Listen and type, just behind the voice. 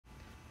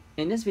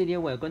In this video,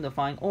 we're going to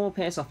find all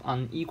pairs of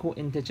unequal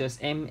integers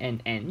m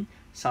and n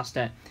such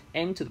that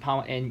m to the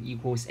power n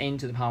equals n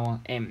to the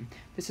power m.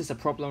 This is a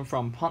problem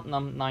from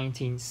Putnam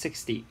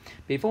 1960.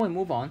 Before we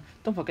move on,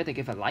 don't forget to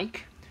give a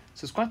like,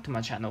 subscribe to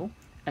my channel,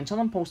 and turn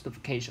on post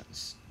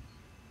notifications.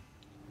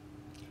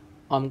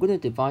 I'm going to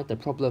divide the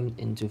problem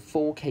into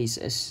 4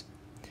 cases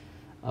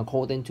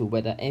according to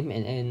whether m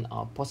and n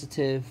are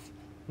positive,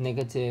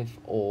 negative,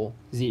 or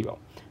 0.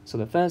 So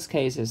the first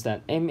case is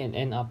that m and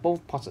n are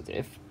both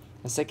positive.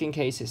 The second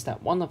case is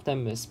that one of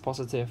them is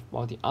positive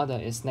while the other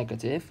is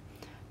negative.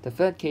 The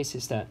third case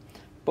is that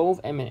both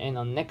m and n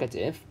are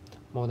negative,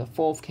 while the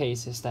fourth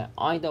case is that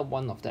either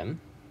one of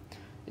them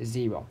is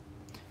 0.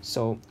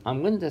 So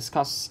I'm going to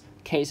discuss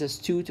cases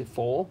 2 to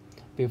 4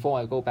 before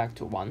I go back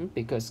to 1,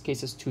 because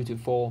cases 2 to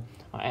 4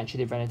 are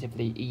actually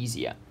relatively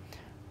easier.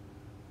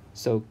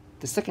 So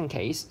the second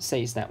case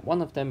says that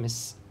one of them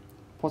is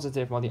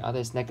positive while the other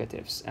is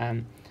negative,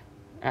 and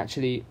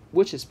actually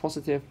which is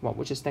positive while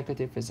which is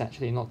negative is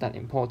actually not that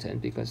important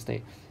because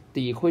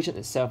the equation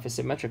itself is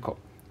symmetrical.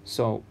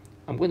 So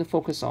I'm going to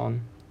focus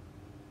on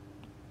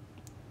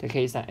the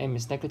case that m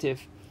is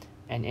negative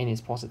and n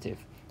is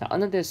positive. Now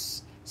under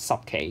this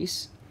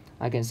subcase,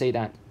 I can say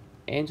that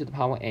n to the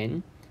power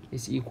n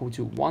is equal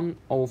to 1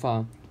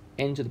 over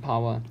n to the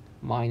power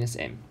minus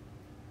m.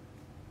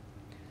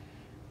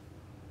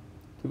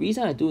 The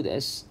reason I do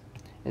this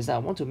is that I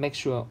want to make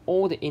sure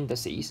all the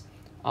indices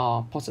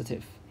are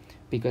positive.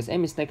 Because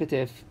m is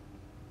negative,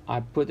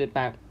 I put it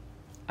back,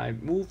 I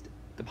moved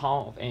the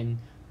power of n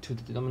to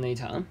the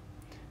denominator,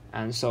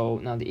 and so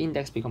now the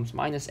index becomes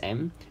minus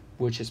m,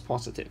 which is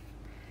positive.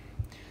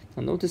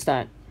 Now notice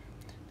that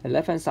the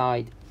left hand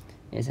side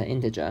is an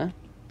integer,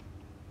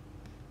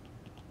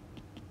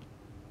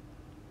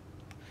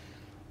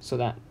 so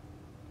that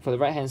for the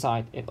right hand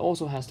side it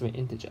also has to be an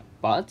integer,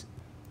 but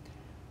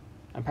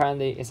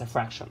apparently it's a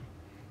fraction.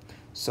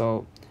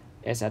 So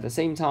it's at the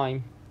same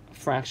time a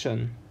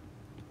fraction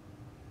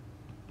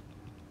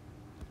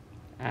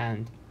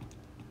and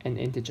an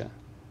integer.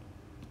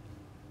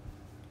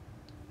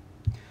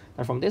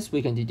 Now from this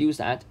we can deduce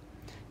that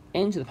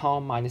n to the power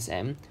minus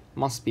m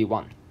must be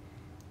 1.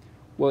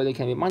 Well, it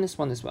can be minus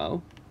 1 as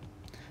well,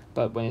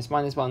 but when it's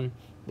minus 1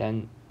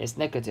 then it's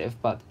negative,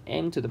 but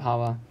m to the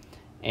power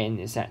n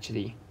is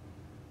actually,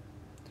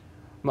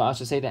 well, I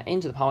should say that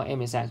n to the power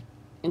m is n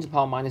to the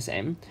power minus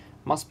m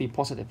must be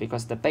positive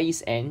because the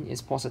base n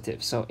is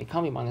positive, so it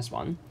can't be minus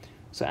 1,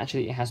 so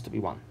actually it has to be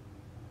 1.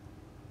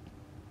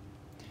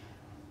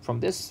 From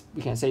this,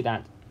 we can say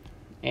that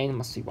n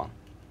must be 1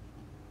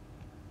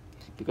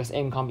 because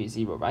m can't be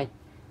 0, right?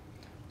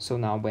 So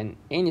now when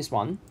n is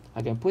 1,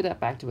 I can put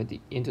that back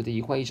into the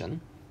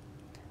equation,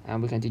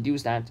 and we can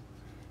deduce that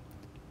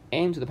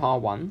m to the power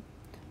 1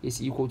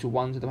 is equal to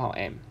 1 to the power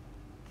m.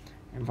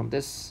 And from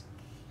this,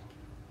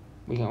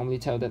 we can only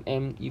tell that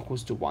m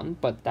equals to 1,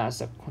 but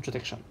that's a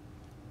contradiction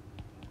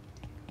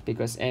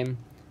because m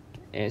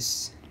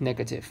is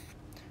negative.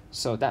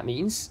 So that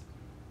means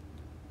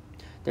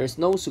there is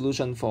no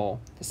solution for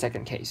the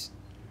second case.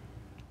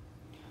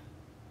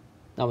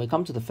 Now we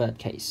come to the third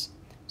case.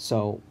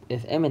 So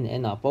if m and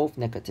n are both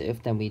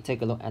negative, then we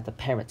take a look at the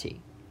parity.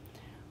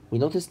 We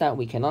notice that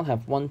we cannot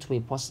have one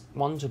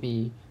to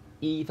be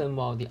even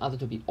while the other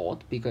to be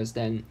odd, because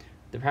then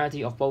the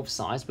parity of both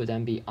sides will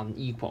then be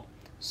unequal.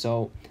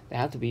 So they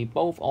have to be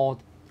both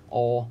odd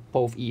or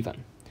both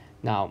even.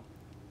 Now,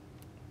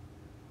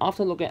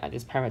 after looking at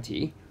this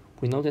parity,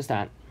 we notice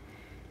that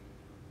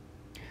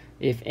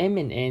if m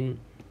and n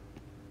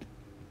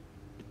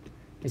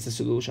is a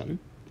solution,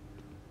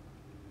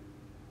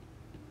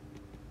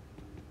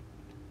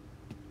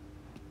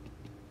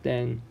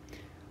 then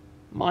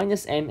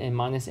minus m and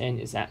minus n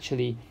is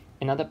actually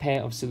another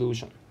pair of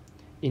solution.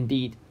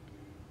 Indeed,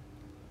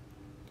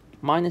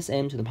 minus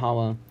m to the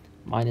power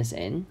minus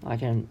n, I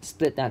can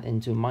split that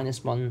into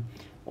minus 1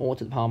 all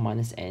to the power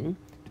minus n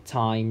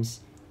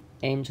times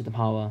m to the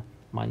power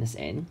minus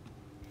n,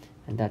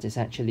 and that is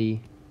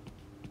actually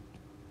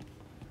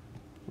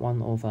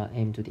 1 over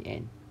m to the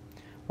n.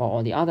 While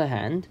on the other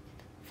hand,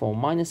 for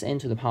minus n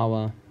to the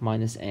power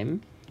minus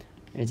m,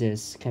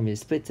 it can be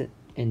split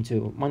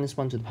into minus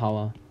 1 to the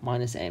power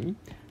minus m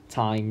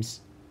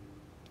times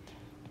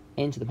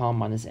n to the power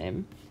minus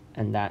m,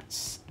 and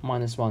that's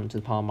minus 1 to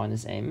the power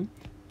minus m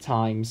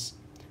times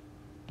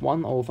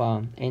 1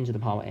 over n to the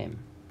power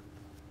m.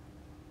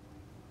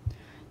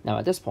 Now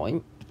at this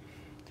point,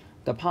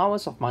 the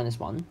powers of minus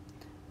 1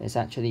 is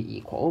actually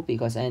equal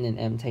because n and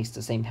m takes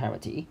the same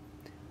parity,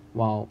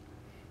 while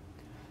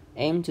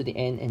m to the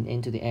n and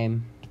n to the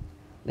m,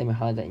 let me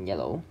highlight that in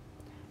yellow,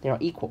 they are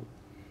equal.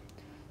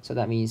 So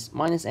that means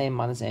minus m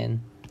minus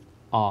n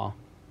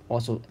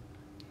is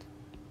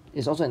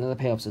also another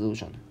pair of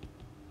solution.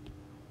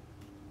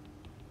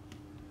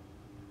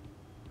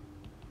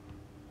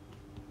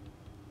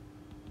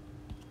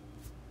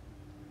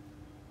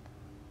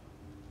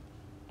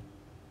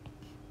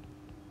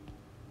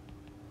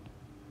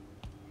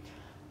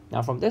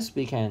 Now from this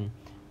we can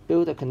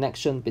build a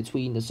connection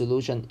between the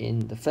solution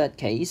in the third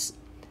case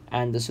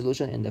and the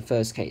solution in the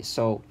first case.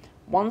 So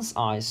once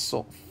I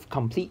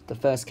complete the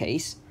first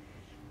case,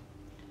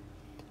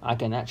 I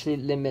can actually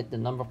limit the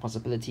number of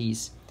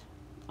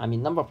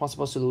number of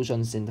possible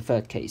solutions in the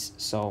third case.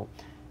 So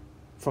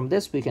from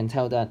this, we can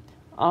tell that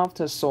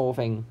after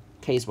solving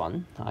case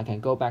 1, I can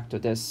go back to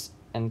this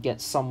and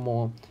get some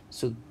more,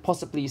 so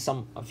possibly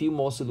a few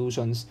more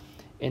solutions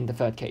in the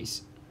third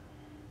case.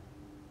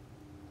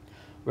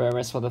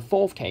 Whereas for the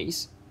fourth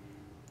case,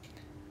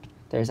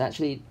 there is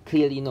actually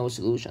clearly no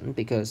solution,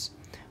 because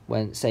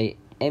when, say,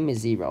 m is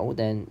 0,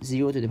 then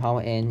 0 to the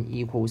power n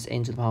equals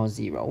n to the power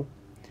 0.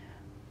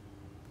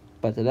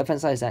 But the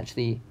left-hand side is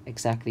actually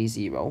exactly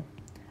 0,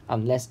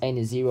 unless n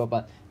is 0,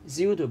 but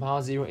 0 to the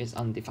power 0 is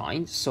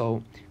undefined,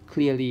 so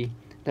clearly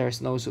there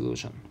is no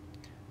solution.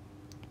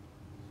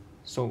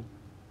 So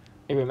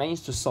it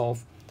remains to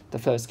solve the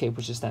first case,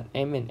 which is that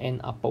m and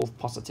n are both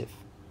positive.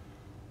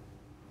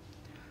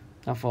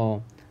 Now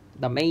for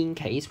the main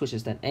case, which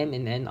is that m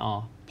and n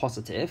are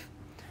positive,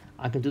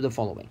 I can do the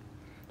following,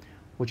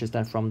 which is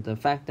that from the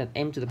fact that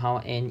m to the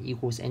power n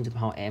equals n to the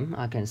power m,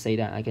 I can say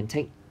that I can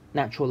take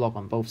natural log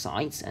on both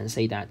sides and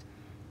say that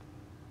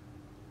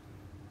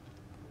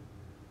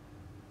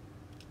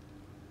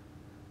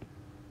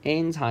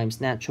n times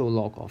natural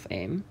log of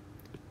m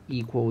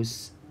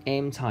equals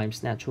m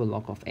times natural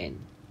log of n.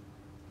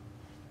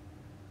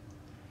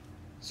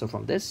 So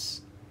from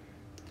this,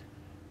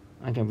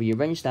 I can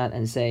rearrange that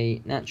and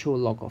say natural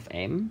log of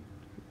m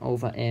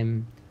over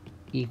m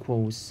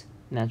equals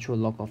natural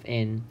log of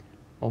n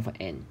over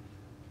n.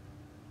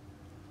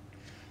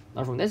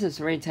 Now from this, it's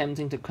very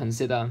tempting to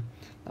consider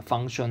a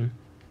function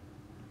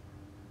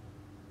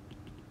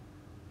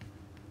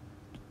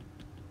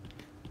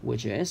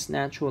which is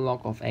natural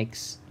log of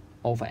x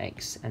over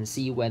x, and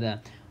see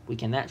whether we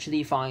can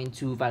actually find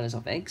two values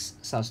of x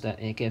such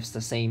that it gives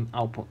the same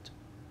output.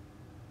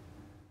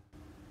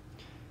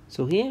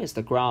 So here is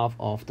the graph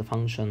of the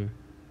function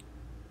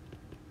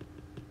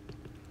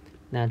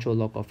natural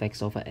log of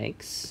x over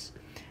x,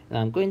 and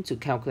I'm going to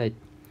calculate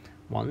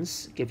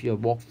once, give you a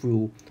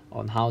walkthrough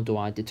on how do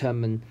I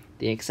determine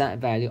the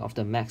exact value of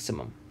the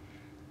maximum.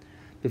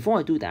 Before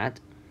I do that,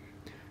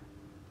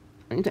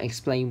 I need to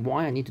explain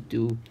why I need to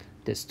do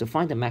this to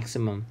find the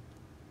maximum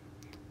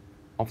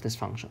of this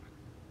function.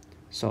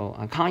 So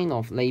I kind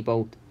of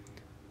labeled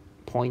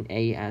point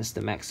A as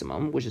the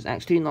maximum, which is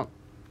actually not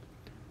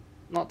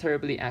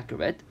terribly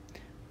accurate,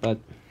 but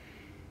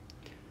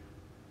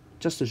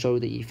just to show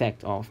the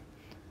effect of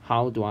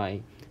how do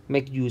I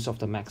make use of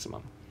the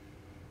maximum.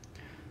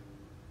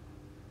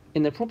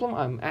 In the problem,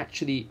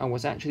 I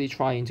was actually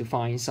trying to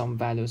find some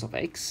values of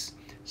x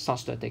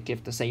such that they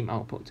give the same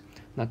output.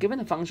 Now, given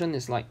the function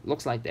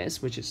looks like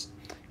this, which is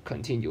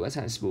continuous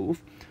and smooth,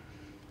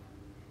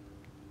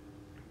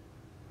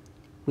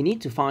 we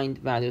need to find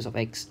values of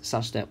x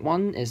such that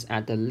one is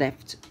at the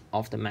left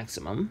of the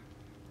maximum,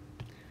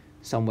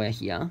 somewhere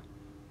here,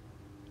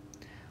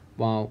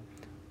 while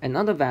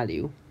another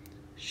value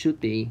should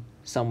be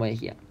somewhere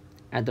here,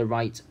 at the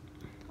right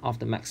of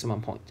the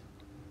maximum point.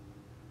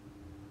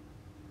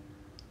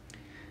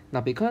 Now,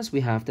 because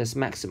we have this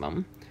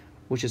maximum,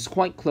 which is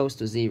quite close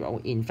to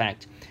 0, in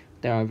fact,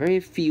 there are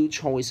very few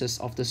choices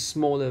of the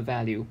smaller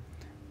value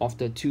of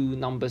the two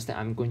numbers that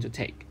I'm going to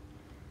take.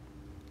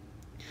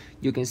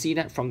 You can see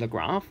that from the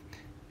graph,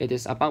 it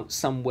is about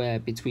somewhere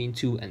between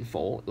 2 and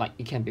 4. Like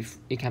it can be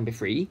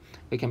 3,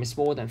 it can be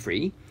smaller than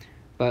 3,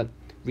 but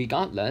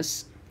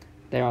regardless,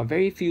 there are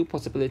very few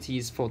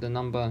possibilities for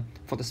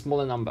the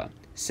smaller number.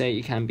 Say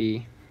it can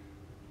be,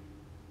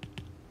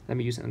 let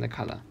me use another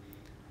color.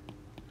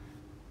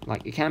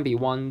 Like it can be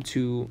 1,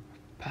 2,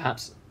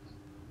 perhaps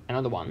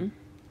another one,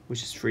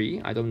 which is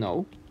 3, I don't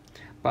know.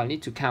 But I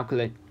need to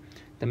calculate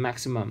the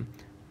maximum,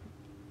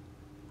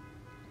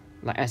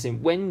 like as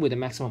in when will the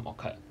maximum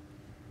occur.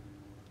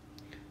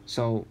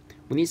 So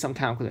we need some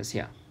calculus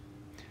here.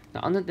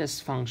 Now under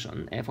this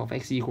function, f of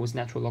x equals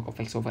natural log of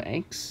x over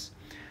x,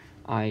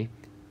 I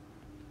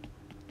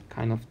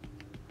kind of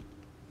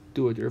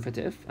do a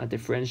derivative, I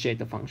differentiate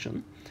the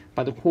function.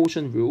 By the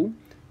quotient rule,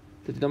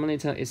 the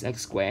denominator is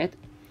x squared,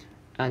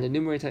 and the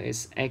numerator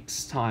is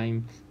x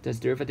times the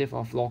derivative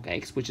of log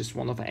x, which is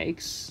 1 over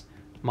x,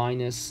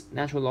 minus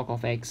natural log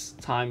of x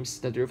times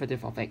the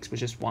derivative of x,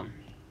 which is 1.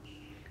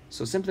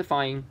 So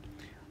simplifying,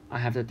 I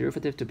have the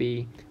derivative to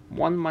be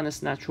 1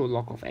 minus natural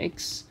log of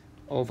x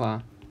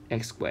over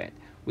x squared.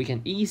 We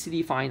can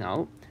easily find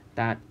out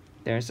that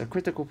there's a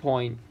critical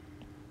point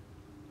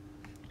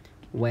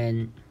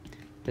when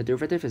the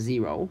derivative is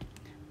 0,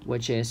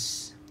 which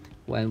is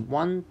when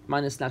 1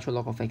 minus natural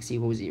log of x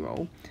equals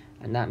 0,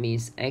 and that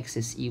means x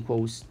is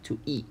equals to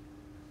e,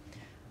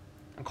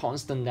 a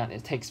constant that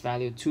it takes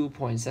value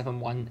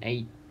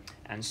 2.718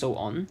 and so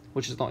on,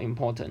 which is not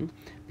important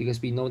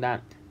because we know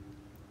that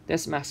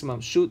this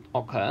maximum should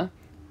occur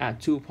at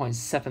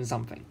 2.7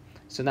 something.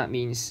 So that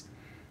means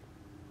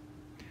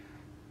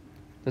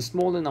the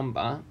smaller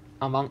number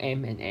among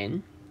m and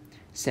n,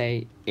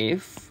 say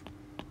if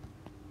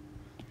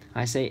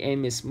I say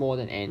m is more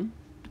than n,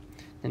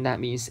 then that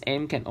means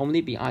m can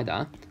only be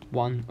either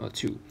 1 or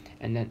 2,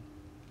 and then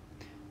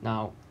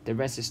now the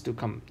rest is to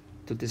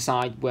to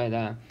decide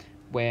whether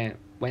when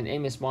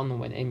m is 1 or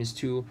when m is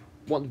 2,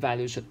 what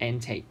value should n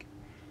take.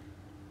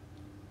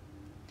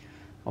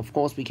 Of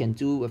course, we can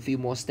do a few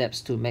more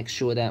steps to make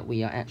sure that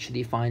we are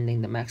actually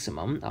finding the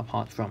maximum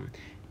apart from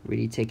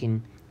really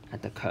taking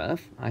at the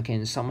curve. I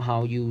can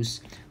somehow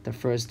use the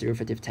first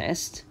derivative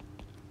test.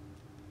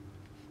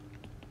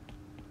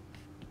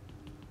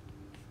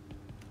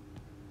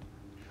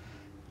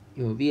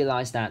 You will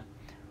realize that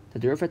the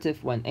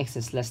derivative when x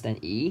is less than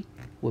e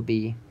will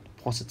be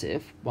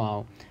positive,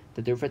 while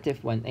the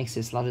derivative when x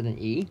is larger than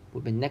e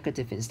will be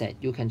negative instead.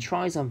 You can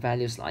try some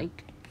values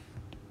like,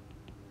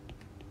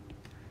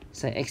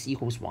 say, x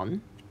equals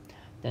 1,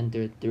 then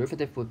the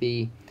derivative would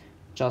be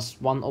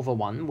just 1 over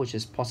 1, which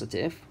is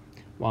positive,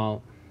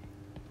 while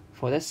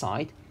for this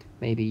side,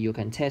 maybe you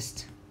can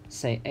test,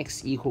 say,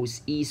 x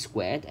equals e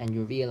squared, and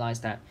you realize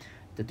that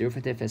the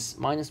derivative is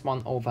minus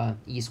 1 over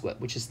e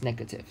squared, which is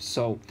negative.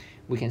 So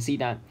we can see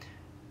that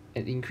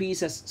it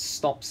increases,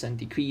 stops, and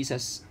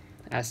decreases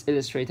as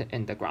illustrated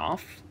in the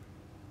graph.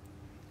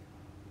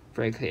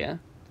 Very clear,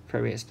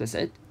 very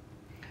explicit.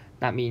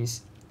 That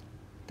means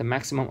the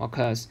maximum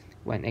occurs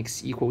when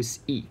x equals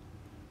e.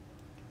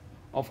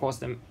 Of course,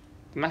 the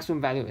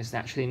maximum value is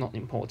actually not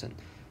important.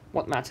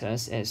 What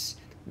matters is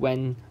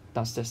when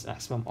does this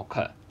maximum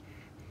occur.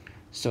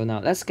 So now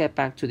let's get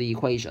back to the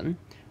equation,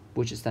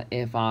 which is that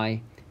if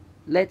I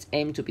let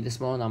m to be the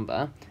small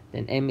number,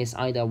 then m is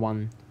either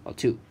 1 or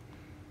 2.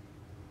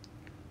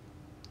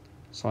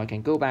 So I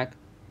can go back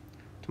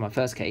to my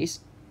first case.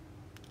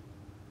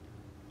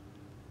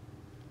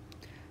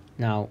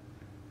 Now,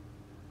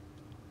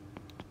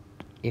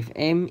 if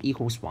m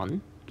equals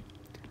 1,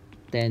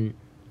 then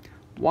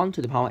 1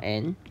 to the power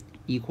n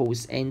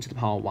equals n to the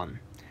power 1.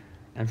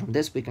 And from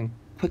this, we can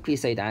quickly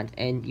say that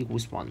n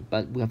equals 1,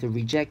 but we have to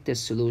reject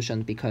this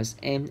solution because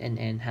m and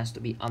n has to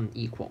be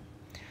unequal.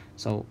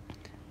 So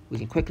we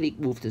can quickly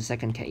move to the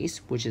second case,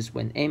 which is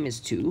when m is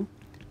 2,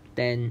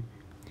 then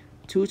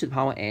 2 to the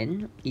power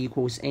n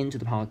equals n to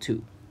the power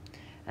 2.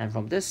 And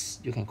from this,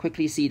 you can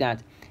quickly see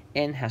that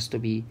n has to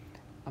be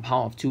a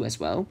power of 2 as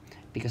well,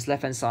 because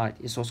left-hand side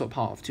is also a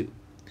power of 2.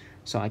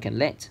 So I can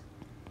let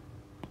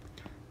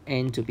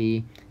n to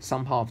be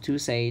some power of 2,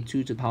 say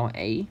 2 to the power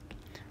a,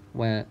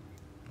 where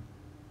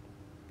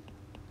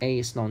a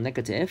is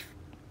non-negative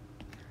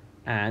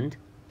and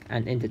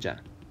an integer.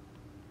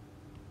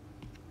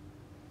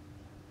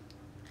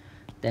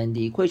 Then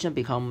the equation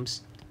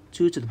becomes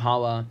 2 to the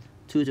power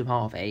 2 to the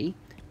power of a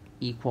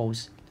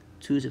equals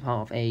 2 to the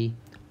power of a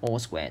all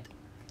squared.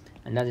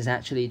 And that is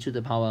actually 2 to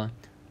the power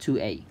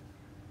 2a.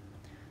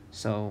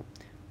 So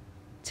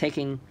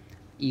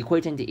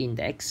equating the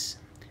index,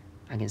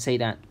 I can say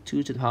that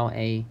 2 to the power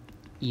a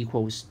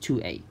equals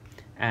 2a.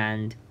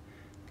 And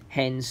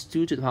hence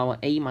 2 to the power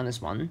a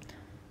minus 1,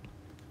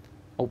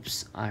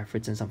 oops, I've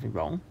written something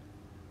wrong.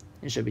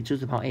 It should be 2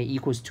 to the power a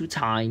equals 2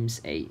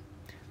 times a,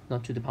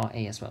 not 2 to the power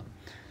a as well.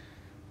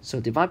 So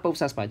divide both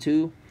sides by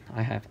 2,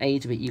 I have a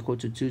to be equal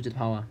to 2 to the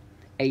power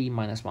a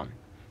minus 1.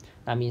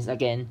 That means,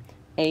 again,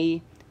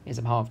 a is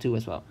a power of 2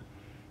 as well.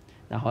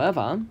 Now,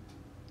 however,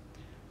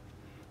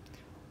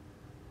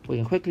 we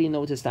can quickly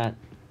notice that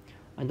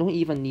I don't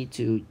even need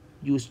to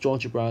use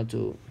GeoGebra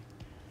to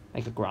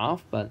make a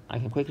graph, but I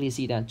can quickly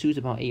see that 2 to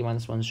the power a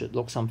minus 1 should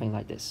look something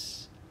like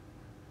this.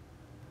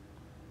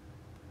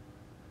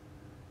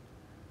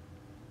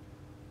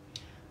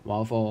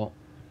 While for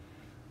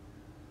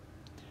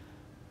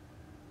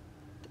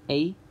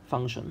a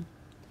function,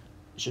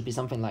 it should be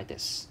something like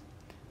this.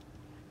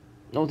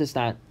 Notice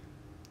that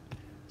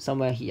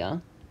somewhere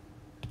here,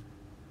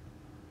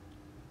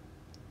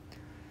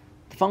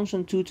 the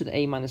function 2 to the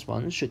a minus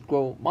 1 should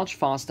grow much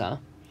faster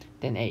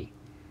than a.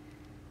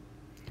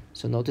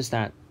 So notice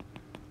that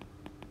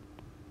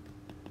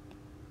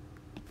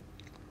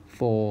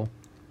for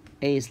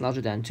a is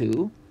larger than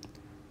 2,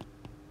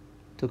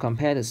 to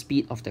compare the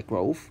speed of the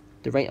growth,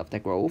 the rate of the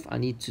growth, I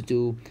need to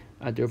do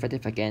a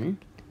derivative again,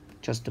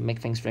 just to make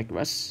things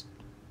rigorous.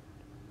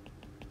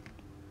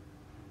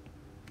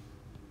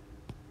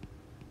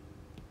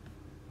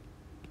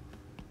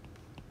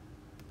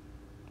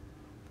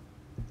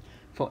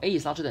 For a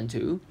is larger than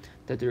 2,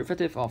 the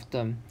derivative of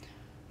the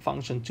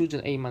function 2 to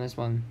the a minus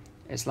 1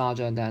 is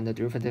larger than the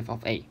derivative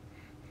of a.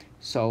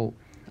 So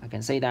I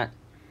can say that,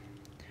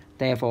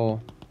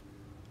 therefore,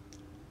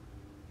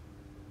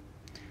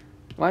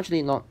 well,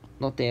 actually not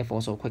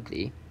therefore so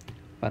quickly,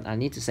 but I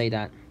need to say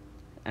that,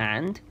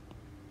 and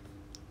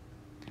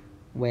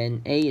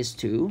when a is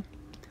 2,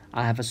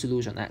 I have a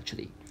solution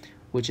actually,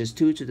 which is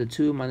 2 to the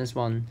 2 minus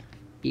 1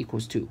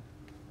 equals 2.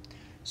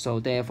 So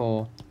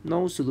therefore,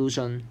 no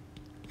solution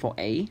for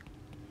a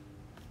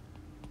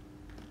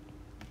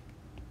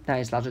that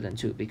is larger than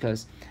 2,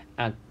 because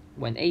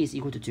when a is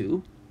equal to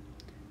 2,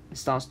 it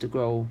starts to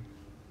grow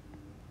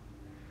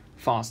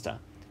faster.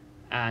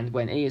 And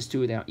when a is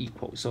 2, they are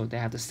equal. So they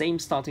have the same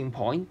starting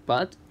point,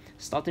 but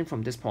starting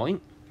from this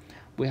point,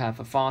 we have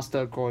a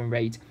faster growing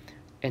rate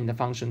in the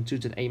function 2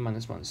 to the a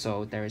minus 1.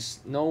 So there is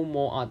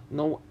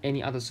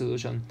any other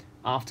solution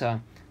after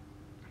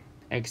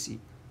a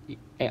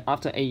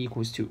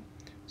equals 2.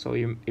 So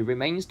it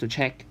remains to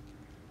check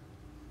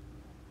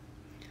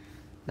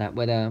that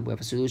whether we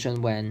have a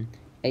solution when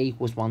a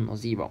equals 1 or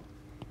 0.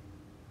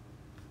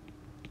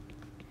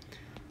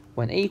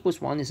 When a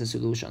equals 1 is a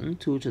solution,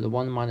 2 to the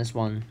 1 minus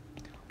 1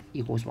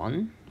 equals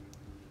 1,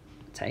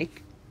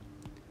 take.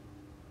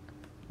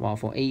 While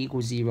for a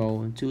equals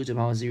 0, 2 to the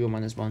power 0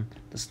 minus 1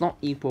 does not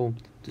equal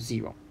to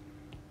 0.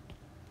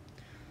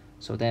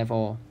 So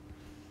therefore,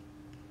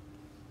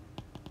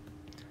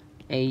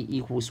 a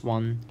equals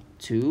 1,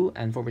 2,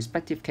 and for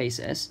respective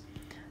cases,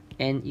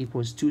 n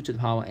equals 2 to the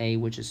power a,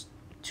 which is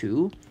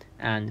 2,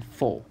 and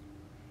 4.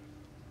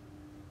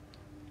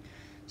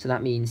 So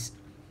that means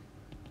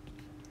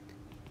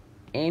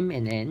m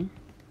and n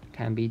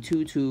can be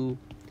 2, 2,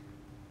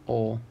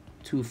 or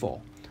 2,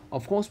 4.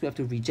 Of course, we have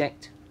to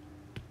reject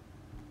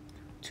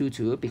 2,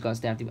 2 because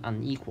they have to be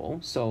unequal.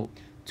 So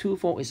 2,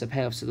 4 is a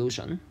pair of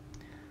solution.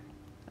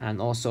 And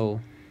also,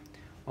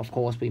 of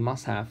course, we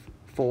must have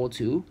 4,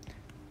 2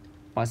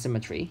 by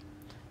symmetry.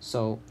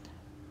 So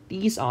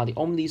these are the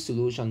only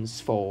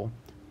solutions for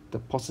the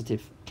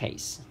positive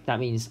case. That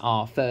means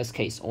our first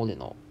case all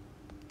in all.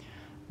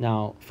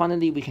 Now,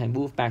 finally, we can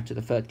move back to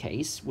the third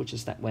case, which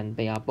is that when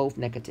they are both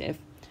negative.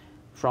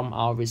 From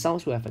our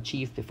results we have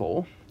achieved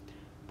before,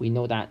 we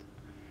know that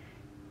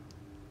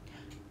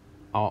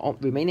our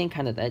remaining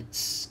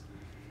candidates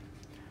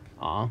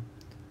are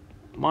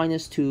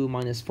 -2,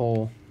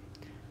 -4,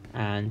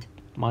 and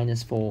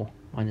 -4,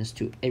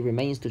 -2. It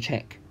remains to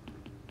check.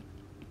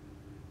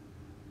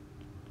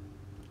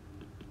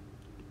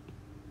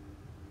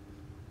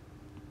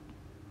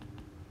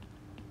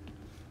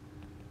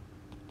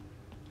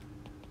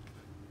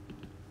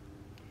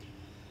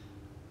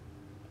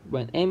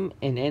 When m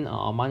and n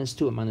are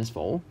 -2 and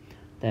 -4,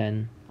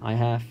 then I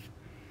have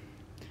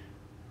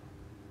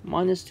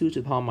 -2 to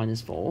the power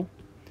 -4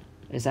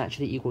 is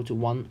actually equal to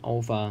 1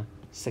 over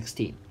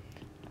 16.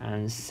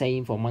 And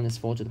same for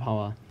 -4 to the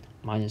power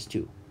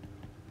 -2.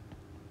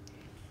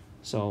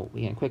 So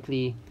we can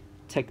quickly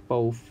take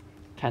both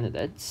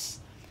candidates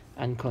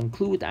and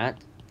conclude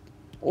that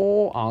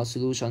all our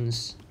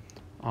solutions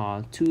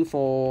are 2,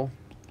 4,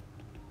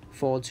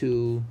 4,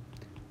 2,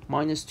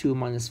 -2,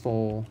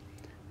 -4,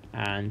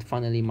 and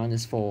finally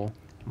 -4,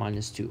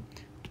 -2.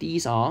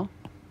 These are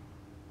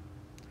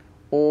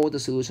all the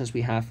solutions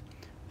we have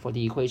for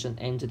the equation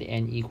n to the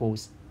n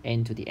equals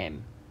n to the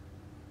m.